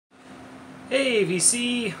Hey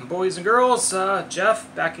VC boys and girls,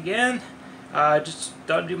 Jeff back again. Just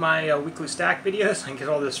done do my weekly stack videos and get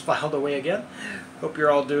all this filed away again. Hope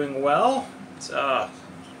you're all doing well. It's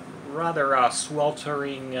rather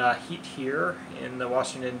sweltering heat here in the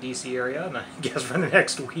Washington DC area, and I guess for the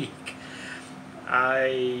next week.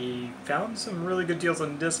 I found some really good deals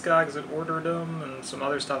on Discogs and ordered them, and some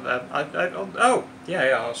other stuff.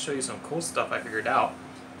 I'll show you some cool stuff I figured out.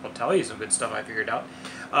 I'll tell you some good stuff I figured out.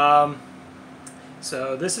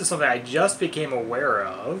 So this is something I just became aware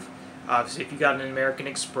of. So if you got an American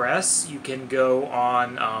Express, you can go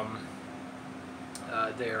on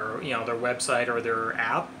their website or their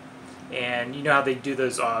app, and you know how they do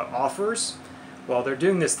those offers. Well, they're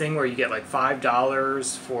doing this thing where you get like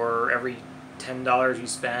 $5 for every $10 you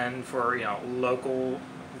spend for local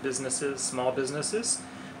businesses, small businesses.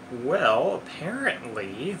 Well,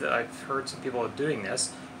 apparently, I've heard some people are doing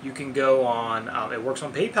this. You can go on, it works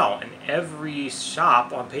on PayPal, and every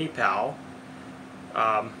shop on PayPal,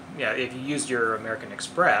 if you used your American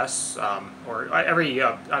Express, or on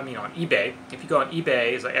eBay, if you go on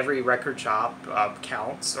eBay, it's like every record shop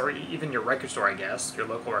counts, or even your record store, I guess, your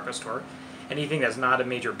local record store, anything that's not a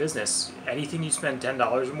major business, anything you spend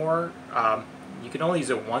 $10 or more, you can only use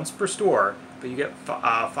it once per store, but you get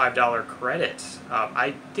 $5 credit.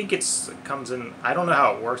 I think it comes in, I don't know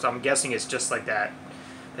how it works, I'm guessing it's just like that,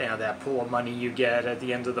 that pool of money you get at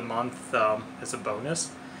the end of the month as a bonus.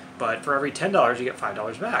 But for every $10 you get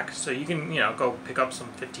 $5 back. So you can go pick up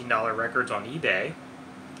some $15 records on eBay,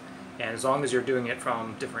 and as long as you're doing it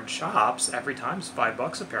from different shops, every time it's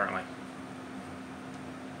 $5 apparently.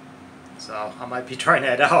 So I might be trying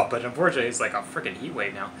that out, but unfortunately it's like a freaking heat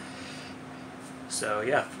wave now. So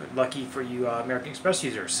yeah, lucky for you American Express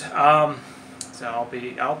users. So I'll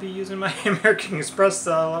be using my American Express a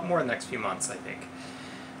lot more in the next few months, I think.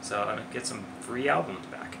 So I'm gonna get some free albums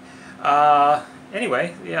back.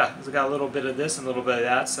 Anyway, yeah, so I got a little bit of this and a little bit of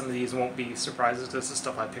that. Some of these won't be surprises. This is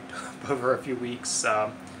stuff I picked up over a few weeks.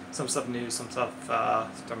 Some stuff new, some stuff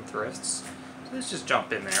some thrifts. So let's just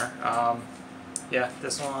jump in there. Yeah,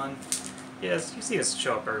 this one. Yes, you see this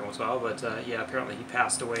show up every once in a while, but yeah, apparently he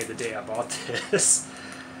passed away the day I bought this.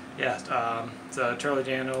 Yeah, so Charlie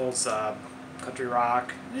Daniels, country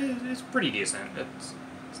rock. It's pretty decent.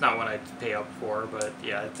 It's not one I'd pay up for, but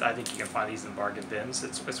yeah, I think you can find these in bargain bins.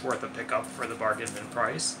 It's worth a pickup for the bargain bin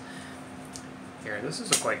price. Here, this is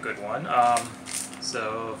a quite good one.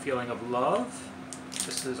 So, Feeling of Love.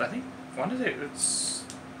 This is, I think, I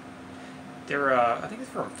think it's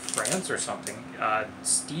from France or something.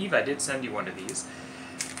 Steve, I did send you one of these.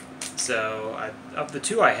 So, of the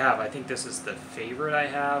two I have, I think this is the favorite I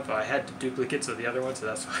have. I had duplicates of the other one, so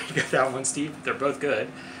that's why I got that one, Steve. They're both good.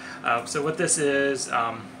 So what this is,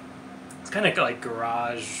 it's kind of like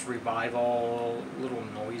garage revival, little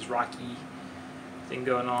noise rocky thing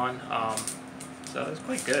going on. So it's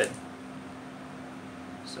quite good.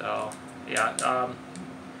 So yeah,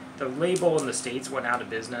 the label in the States went out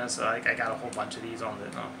of business. I got a whole bunch of these on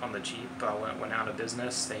the cheap when it went out of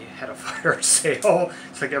business. They had a fire sale.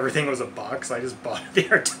 It's like everything was $1. So I just bought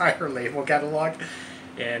the entire label catalog.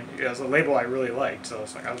 And it was a label I really liked, so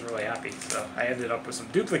I was really happy. So I ended up with some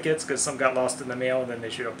duplicates because some got lost in the mail and then they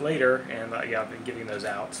showed up later. And yeah, I've been giving those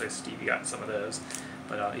out. So Stevie got some of those.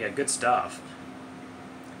 But yeah, good stuff.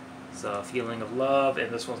 So Feeling of Love,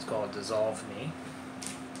 and this one's called Dissolve Me.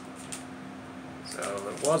 So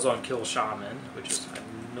it was on Kill Shaman, which is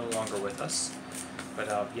no longer with us.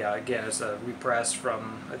 But yeah, again, it's a repress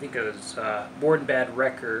from, I think it was Born Bad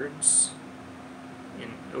Records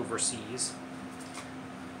in overseas.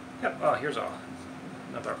 Yep. Oh, here's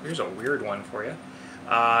a weird one for you.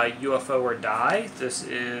 UFO or Die. This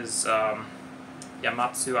is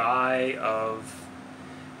Yamatsu Ai of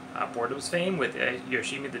Boredoms fame with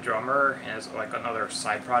Yoshimi the drummer, and it's like another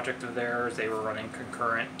side project of theirs. They were running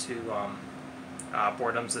concurrent to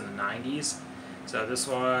Boredoms in the 90s. So this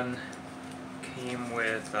one came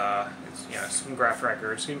with Screengraph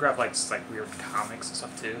Records. Screengraph likes like weird comics and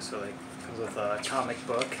stuff too. So like comes with a comic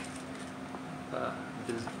book.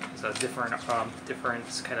 It's a different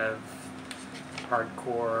kind of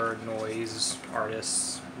hardcore noise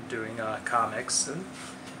artists doing comics. And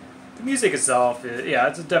the music itself,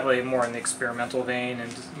 it's definitely more in the experimental vein and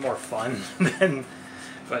just more fun than.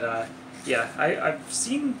 But yeah, I've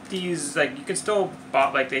seen these, like you can still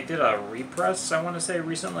buy, like they did a repress I want to say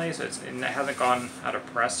recently, so it hasn't gone out of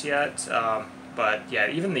press yet. But yeah,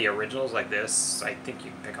 even the originals like this, I think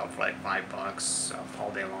you can pick up for like $5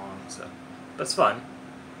 all day long. So that's fun.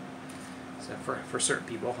 So for certain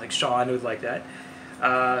people, like Sean would like that.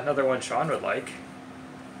 Another one Sean would like.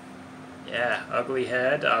 Yeah, Ugly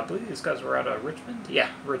Head. I believe these guys were out of Richmond. Yeah,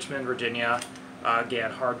 Richmond, Virginia.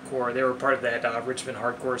 Again, hardcore. They were part of that Richmond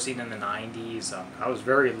hardcore scene in the '90s. I was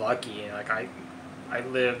very lucky. Like I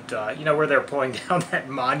lived, where they're pulling down that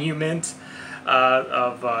monument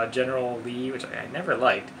of General Lee, which I never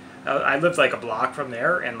liked. I lived like a block from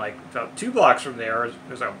there, and like about 2 blocks from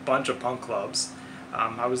there's a bunch of punk clubs.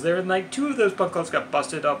 I was there, and like 2 of those punk clubs got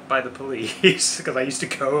busted up by the police because I used to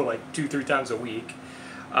go like 2, 3 times a week.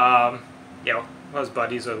 Um, I was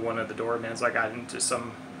buddies with one of the doormen, so I got into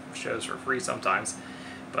some shows for free sometimes.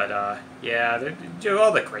 But yeah,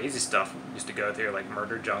 all the crazy stuff we used to go through, like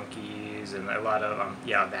Murder Junkies, and a lot of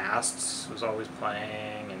Vasts was always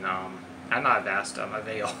playing, and I'm not Vast,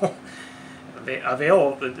 Avail.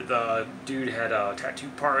 Avail, the dude had a tattoo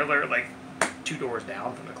parlor like 2 doors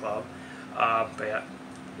down from the club. But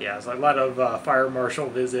yeah, it's a lot of fire marshal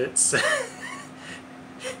visits.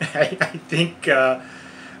 I think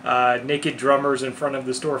naked drummers in front of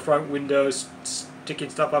the storefront windows, sticking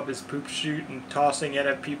stuff up his poop chute and tossing it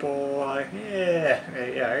at people.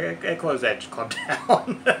 Yeah, I closed that club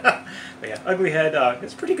down. But yeah, Ugly Head,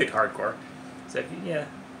 it's pretty good hardcore. So yeah,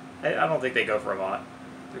 I don't think they go for a lot.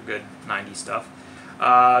 They're good '90s stuff.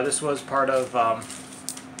 This was part of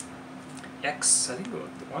X. I think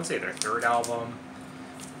I want to say their 3rd album.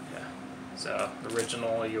 Yeah, so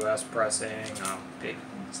original U.S. pressing. Paid,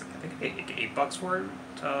 I think $8 for it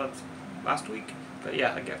last week. But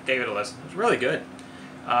yeah, I gave it a listen. It was really good.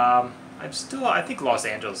 I think Los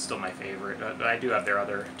Angeles is still my favorite. But I do have their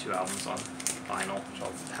other 2 albums on vinyl, which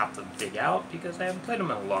I'll have to dig out because I haven't played them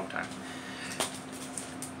in a long time.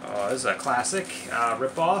 This is a classic.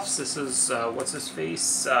 Rip-offs. This is, what's his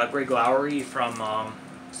face? Greg Lowry from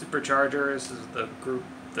Supercharger. This is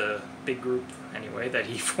the big group, anyway, that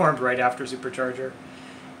he formed right after Supercharger.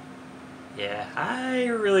 Yeah, I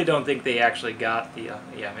really don't think they actually got the,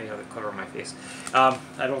 yeah, maybe I'll cover my face. I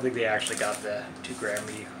don't think they actually got the 2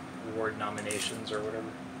 Grammy Award nominations or whatever.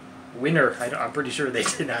 Winner, I'm pretty sure they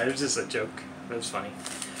did not. It was just a joke. It was funny.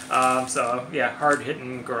 So, yeah,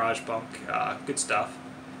 hard-hitting garage punk. Good stuff.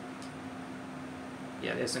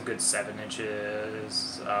 Yeah, there's some good 7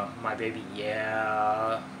 inches. My Baby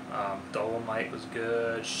Yeah. Dolomite was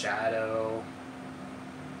good. Shadow.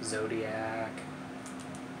 Zodiac.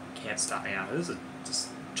 Can't Stop. Yeah, this is just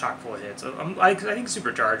chock full of hits. I think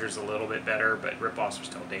Supercharger's a little bit better, but Rip-Offs are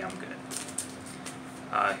still damn good.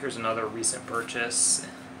 Here's another recent purchase.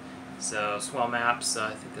 So Swell Maps,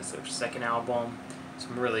 I think that's their 2nd album.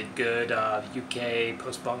 Some really good UK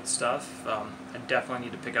post-punk stuff. I definitely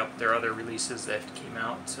need to pick up their other releases that came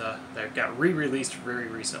out that got re-released very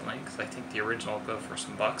recently, because I think the original will go for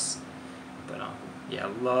some bucks. But yeah,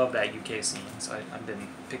 love that UK scene, so I've been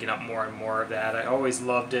picking up more and more of that. I always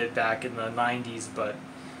loved it back in the '90s, but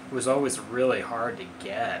it was always really hard to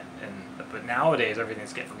get. But nowadays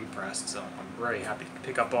everything's getting repressed, so I'm very happy to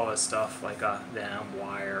pick up all this stuff like Them,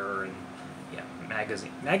 Wire, and yeah,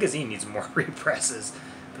 Magazine. Magazine needs more represses,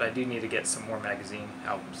 but I do need to get some more Magazine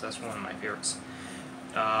albums. That's one of my favorites.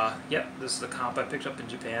 Yep, this is a comp I picked up in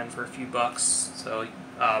Japan for a few bucks. So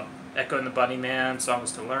Echo and the Bunnyman,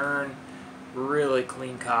 Songs to Learn. Really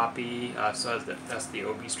clean copy. So that's the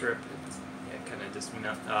Obi strip. It kind of just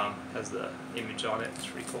has the image on it. It's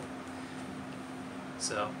pretty cool.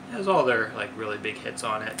 So it has all their like really big hits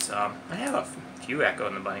on it. I have a few Echo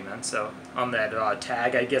and the Bunnymen. So on that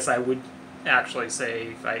tag, I guess I would actually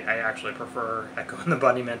say I actually prefer Echo and the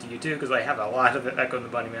Bunnymen to U2 because I have a lot of Echo and the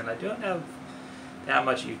Bunnymen. I don't have that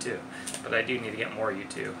much U2, but I do need to get more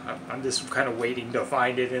U2. I'm just kind of waiting to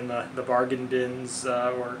find it in the bargain bins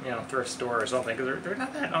or thrift store or something, because they're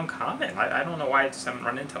not that uncommon. I don't know why I just haven't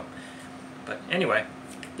run into them. But anyway,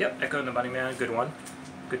 yep, Echo and the Bunnyman, good one,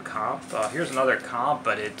 good comp. Here's another comp,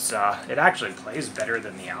 but it actually plays better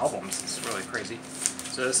than the albums. It's really crazy.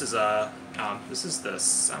 So this is the I want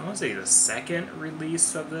to say the 2nd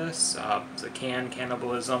release of this. It's a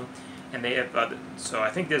Cannibalism. And they have, so I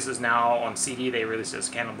think this is now on CD. They released this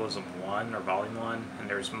Cannibalism 1 or Volume 1, and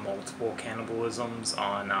there's multiple Cannibalisms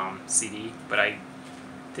on CD. But I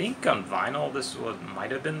think on vinyl, this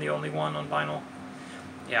might have been the only one on vinyl.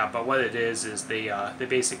 Yeah, but what it is they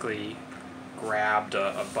basically grabbed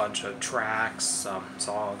a bunch of tracks,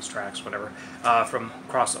 songs, tracks, whatever, from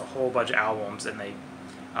across a whole bunch of albums, and they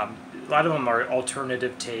a lot of them are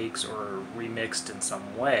alternative takes or remixed in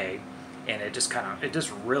some way. And it just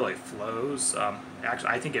really flows. Actually,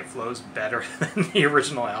 I think it flows better than the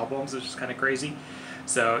original albums, which is kind of crazy.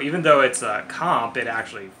 So even though it's a comp, it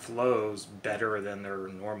actually flows better than their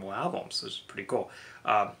normal albums, which is pretty cool.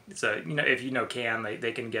 So if you know Can,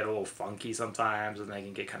 they can get a little funky sometimes, and they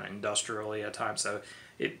can get kind of industrially at times. So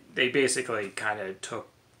they basically kind of took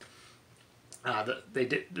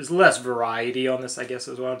There's less variety on this, I guess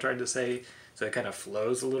is what I'm trying to say. So it kind of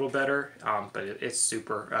flows a little better, but it's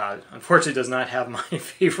super. Unfortunately, it does not have my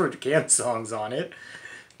favorite Can songs on it,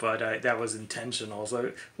 but that was intentional.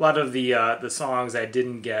 So a lot of the songs that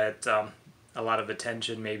didn't get a lot of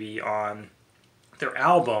attention maybe on their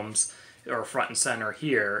albums are front and center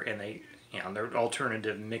here, and they're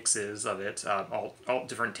alternative mixes of it, all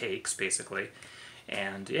different takes basically.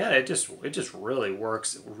 And yeah, it just really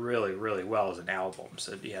works really well as an album.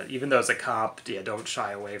 So yeah, even though it's a comp, yeah, don't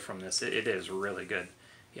shy away from this. It is really good.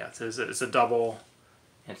 Yeah, it's a double.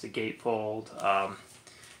 It's a gatefold.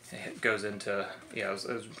 It goes into it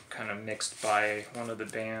was kind of mixed by one of the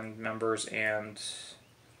band members and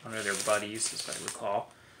one of their buddies, as I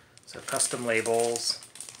recall. So custom labels,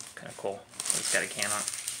 kind of cool. It's got a can on it.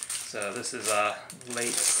 So this is a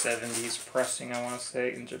late 70s pressing, I want to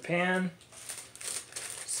say, in Japan.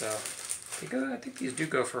 So I think these do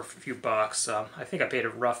go for a few bucks. I think I paid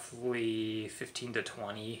roughly 15 to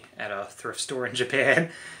 20 at a thrift store in Japan.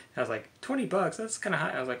 I was like, 20 bucks, that's kind of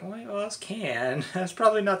high. I was like, well, that's Can. That's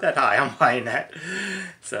probably not that high. I'm buying that.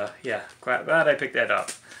 So yeah, glad I picked that up.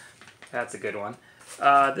 That's a good one.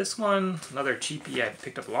 This one, another cheapie I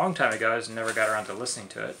picked up a long time ago. I just never got around to listening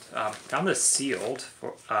to it. Found this sealed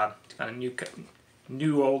for kind of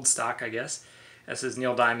new old stock, I guess. This is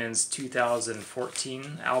Neil Diamond's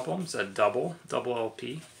 2014 album. It's a double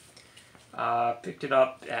LP. Picked it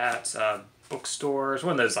up at bookstores,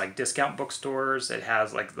 one of those like discount bookstores. It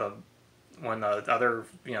has like when the other,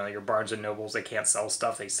 your Barnes and Nobles, they can't sell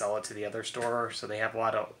stuff, they sell it to the other store. So they have a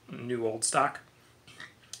lot of new old stock.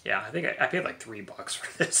 Yeah, I think I paid like $3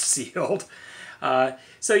 for this sealed.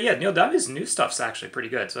 So yeah, Neil Diamond's new stuff's actually pretty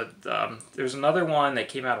good. So there's another one that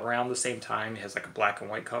came out around the same time. It has like a black and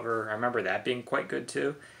white cover. I remember that being quite good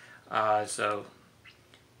too. So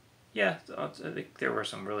yeah, I think there were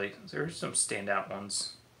some standout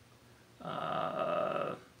ones.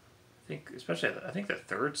 I think the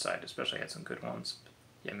third side especially had some good ones.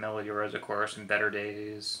 Yeah, Melody Rose, of course, and Better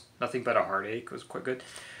Days. Nothing But a Heartache was quite good.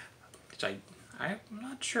 Which I'm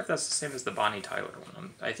not sure if that's the same as the Bonnie Tyler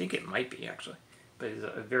one. I think it might be, actually. But it's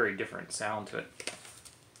a very different sound to it.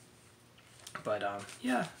 But,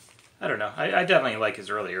 yeah, I don't know. I definitely like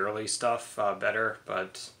his early stuff better,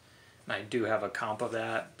 but I do have a comp of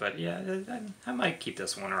that. But, yeah, I might keep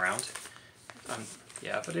this one around.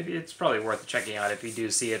 Yeah, but it's probably worth checking out if you do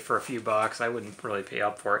see it for a few bucks. I wouldn't really pay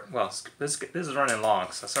up for it. Well, this is running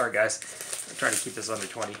long, so sorry guys. I try to keep this under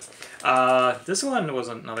 20. This one was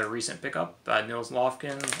another recent pickup. Nils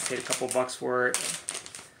Lofgren, paid a couple bucks for it.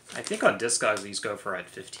 I think on Discogs these go for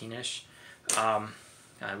at 15-ish.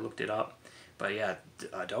 I looked it up, but yeah,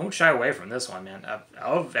 don't shy away from this one, man.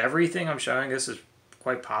 Of everything I'm showing, this is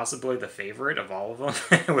quite possibly the favorite of all of them.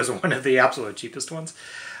 It was one of the absolute cheapest ones.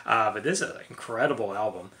 But this is an incredible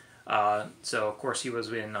album. So, of course, he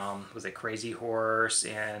was in, was it Crazy Horse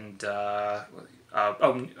and,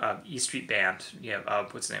 E Street Band. Yeah,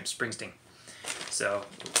 what's his name? Springsteen. So,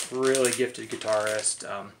 really gifted guitarist.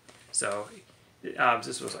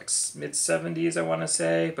 This was like mid-70s, I want to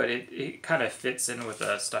say, but it kind of fits in with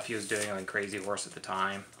the stuff he was doing on Crazy Horse at the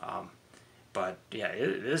time. But yeah,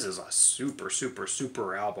 this is a super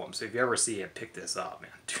album. So if you ever see it, pick this up,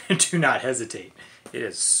 man. Do not hesitate. It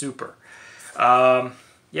is super.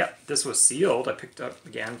 Yeah, this was sealed. I picked up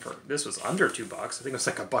again this was under $2. I think it was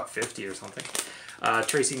like $1.50 or something.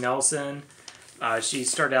 Tracy Nelson. She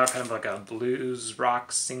started out kind of like a blues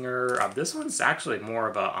rock singer. This one's actually more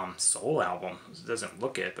of a soul album. It doesn't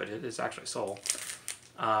look it, but it is actually soul.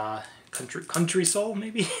 Country soul,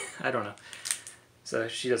 maybe? I don't know. So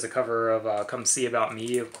she does a cover of Come See About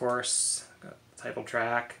Me, of course, title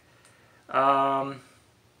track. Yeah,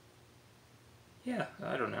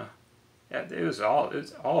 I don't know. Yeah, it was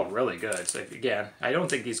all really good. So again, I don't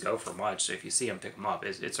think these go for much. So if you see them, pick them up.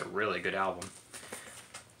 It's a really good album.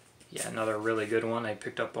 Yeah, another really good one I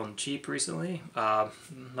picked up on cheap recently.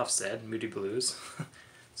 Enough said, Moody Blues.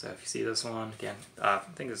 So if you see this one, again, I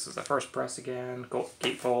think this is the first press again.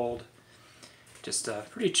 Gatefold. Just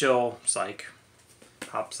pretty chill psych.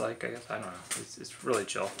 Pop psych, I guess. I don't know. It's really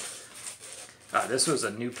chill. This was a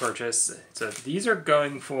new purchase. So these are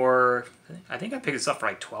going for, I think I picked this up for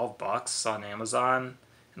like $12 on Amazon.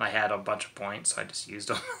 And I had a bunch of points, so I just used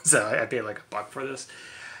them. So I paid like $1 for this.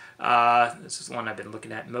 This is one I've been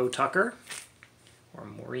looking at, Mo Tucker. Or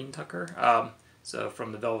Maureen Tucker. So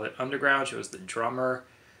from the Velvet Underground, she was the drummer.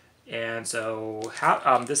 And so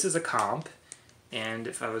this is a comp. And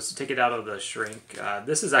if I was to take it out of the shrink,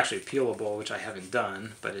 this is actually peelable, which I haven't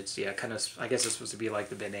done, but it's, yeah, kind of, I guess it's supposed to be like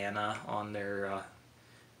the banana on their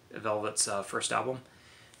Velvet's first album.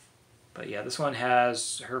 But yeah, this one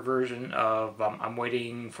has her version of I'm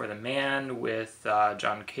Waiting for the Man with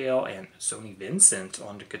John Cale and Sony Vincent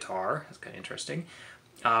on the guitar. That's kind of interesting.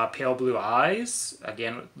 Pale Blue Eyes,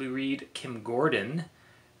 again with Lou Reed, Kim Gordon,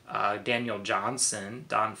 Daniel Johnson,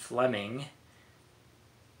 Don Fleming,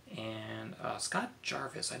 and Scott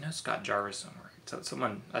Jarvis. I know Scott Jarvis somewhere. So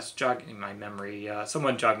someone, that's jogging my memory.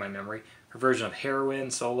 Someone jogged my memory. Her version of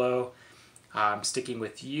Heroin solo. I'm Sticking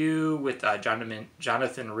with You with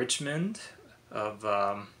Jonathan Richmond of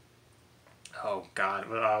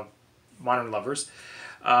Modern Lovers.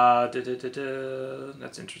 That's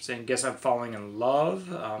interesting. Guess I'm Falling in Love.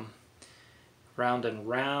 Round and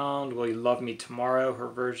Round. Will You Love Me Tomorrow? Her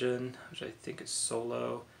version, which I think is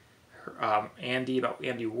solo. Andy about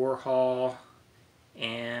Andy Warhol,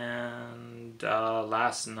 and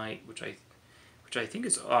Last Night, which I think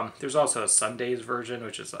is there's also a Sundays version,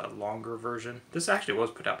 which is a longer version. This actually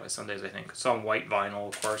was put out by Sundays, I think. It's on white vinyl,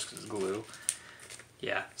 of course, because it's glue.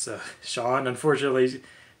 Yeah, so Sean unfortunately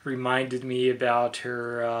reminded me about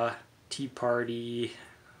her Tea Party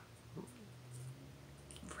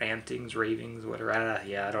rantings, ravings, whatever.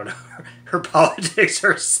 Yeah, I don't know. Her politics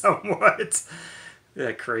are somewhat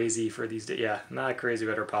crazy for these days. Yeah, not crazy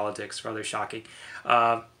about her politics. Rather shocking.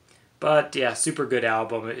 But yeah, super good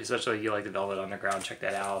album, especially if you like the Velvet Underground. Check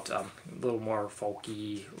that out. A little more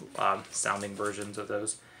folky sounding versions of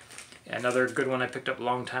those. Another good one I picked up a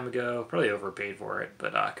long time ago, probably overpaid for it,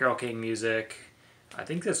 but Carole King Music. I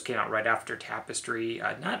think this came out right after Tapestry.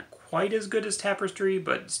 Not quite as good as Tapestry,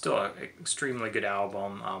 but still an extremely good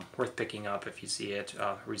album. Worth picking up if you see it.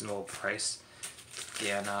 Reasonable price.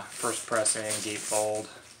 Again, first pressing, gatefold.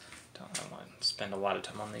 Don't want to spend a lot of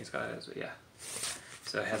time on these guys, but yeah.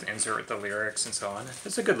 So it has an insert with the lyrics and so on.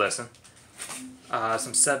 It's a good listen.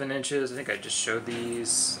 Some 7 inches. I think I just showed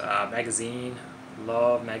these. Magazine.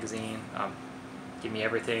 Love Magazine. Give Me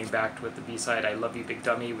Everything, backed with the B-side I Love You Big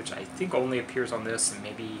Dummy, which I think only appears on this and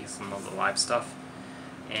maybe some of the live stuff.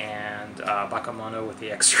 And Bakemono with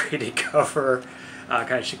the X-rated cover.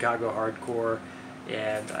 Kind of Chicago hardcore.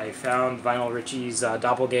 And I found Vinyl Richie's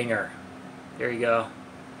Doppelganger. There you go.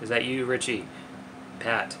 Is that you, Richie?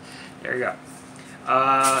 Pat. There you go.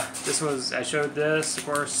 I showed this, of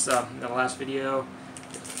course, in the last video,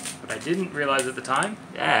 but I didn't realize at the time,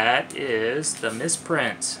 that is the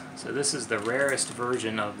misprint. So this is the rarest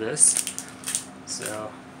version of this.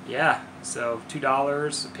 So, yeah, so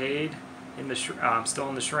 $2 paid, in the still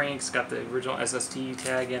in the shrinks, got the original SST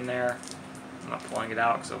tag in there. I'm not pulling it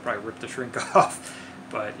out because I'll probably rip the shrink off.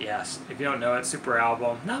 But yes, if you don't know it, super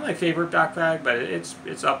album. Not my favorite Black, but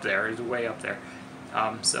it's up there. It's way up there.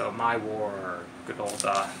 So My War, good old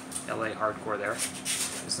LA hardcore there.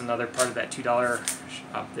 This is another part of that $2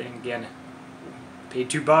 thing. Again, paid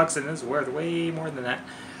 $2 and this is worth way more than that.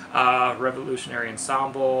 Revolutionary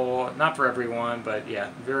Ensemble, not for everyone, but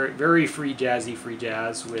yeah, very very free jazz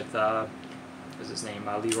with what's his name,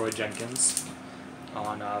 Leroy Jenkins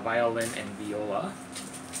on violin and viola.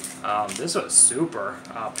 This was super.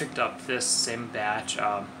 Picked up this same batch.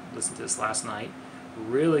 Listened to this last night.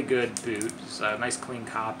 Really good boot. It's a nice clean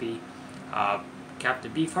copy.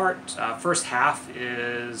 Captain Beefheart. First half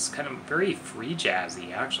is kind of very free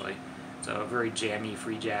jazzy, actually. So very jammy,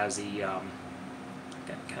 free jazzy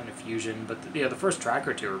kind of fusion. But the first track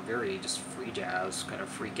or two are very just free jazz, kind of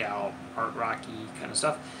freak out, art rocky kind of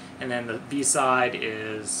stuff. And then the B-side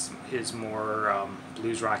is his more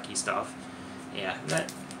blues rocky stuff. Yeah, I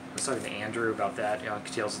was talking to Andrew about that,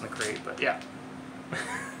 Tales in the Crate, but yeah.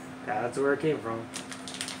 That's where it came from.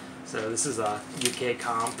 So this is a UK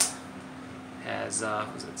comp. Has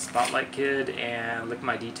was it Spotlight Kid and Lick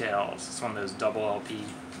My Details. It's one of those double LP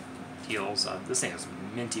deals. This thing is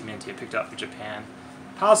minty. I picked up in Japan.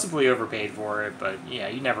 Possibly overpaid for it, but yeah,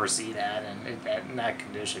 you never see that in that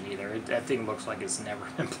condition either. That thing looks like it's never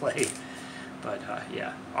been played. But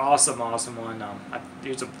yeah, awesome one.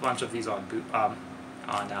 There's a bunch of these on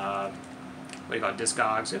what do you call it,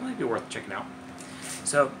 Discogs. It might be worth checking out.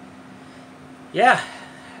 So yeah,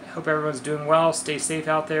 hope everyone's doing well. Stay safe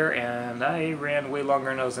out there. And I ran way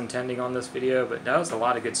longer than I was intending on this video, but that was a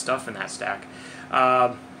lot of good stuff in that stack.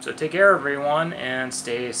 So take care, everyone, and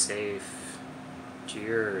stay safe.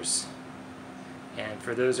 Cheers. And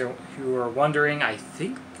for those who are wondering, I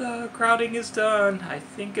think the crowding is done. I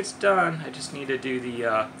think it's done. I just need to do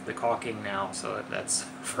the caulking now, so that's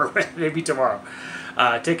for maybe tomorrow.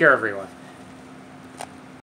 Take care, everyone.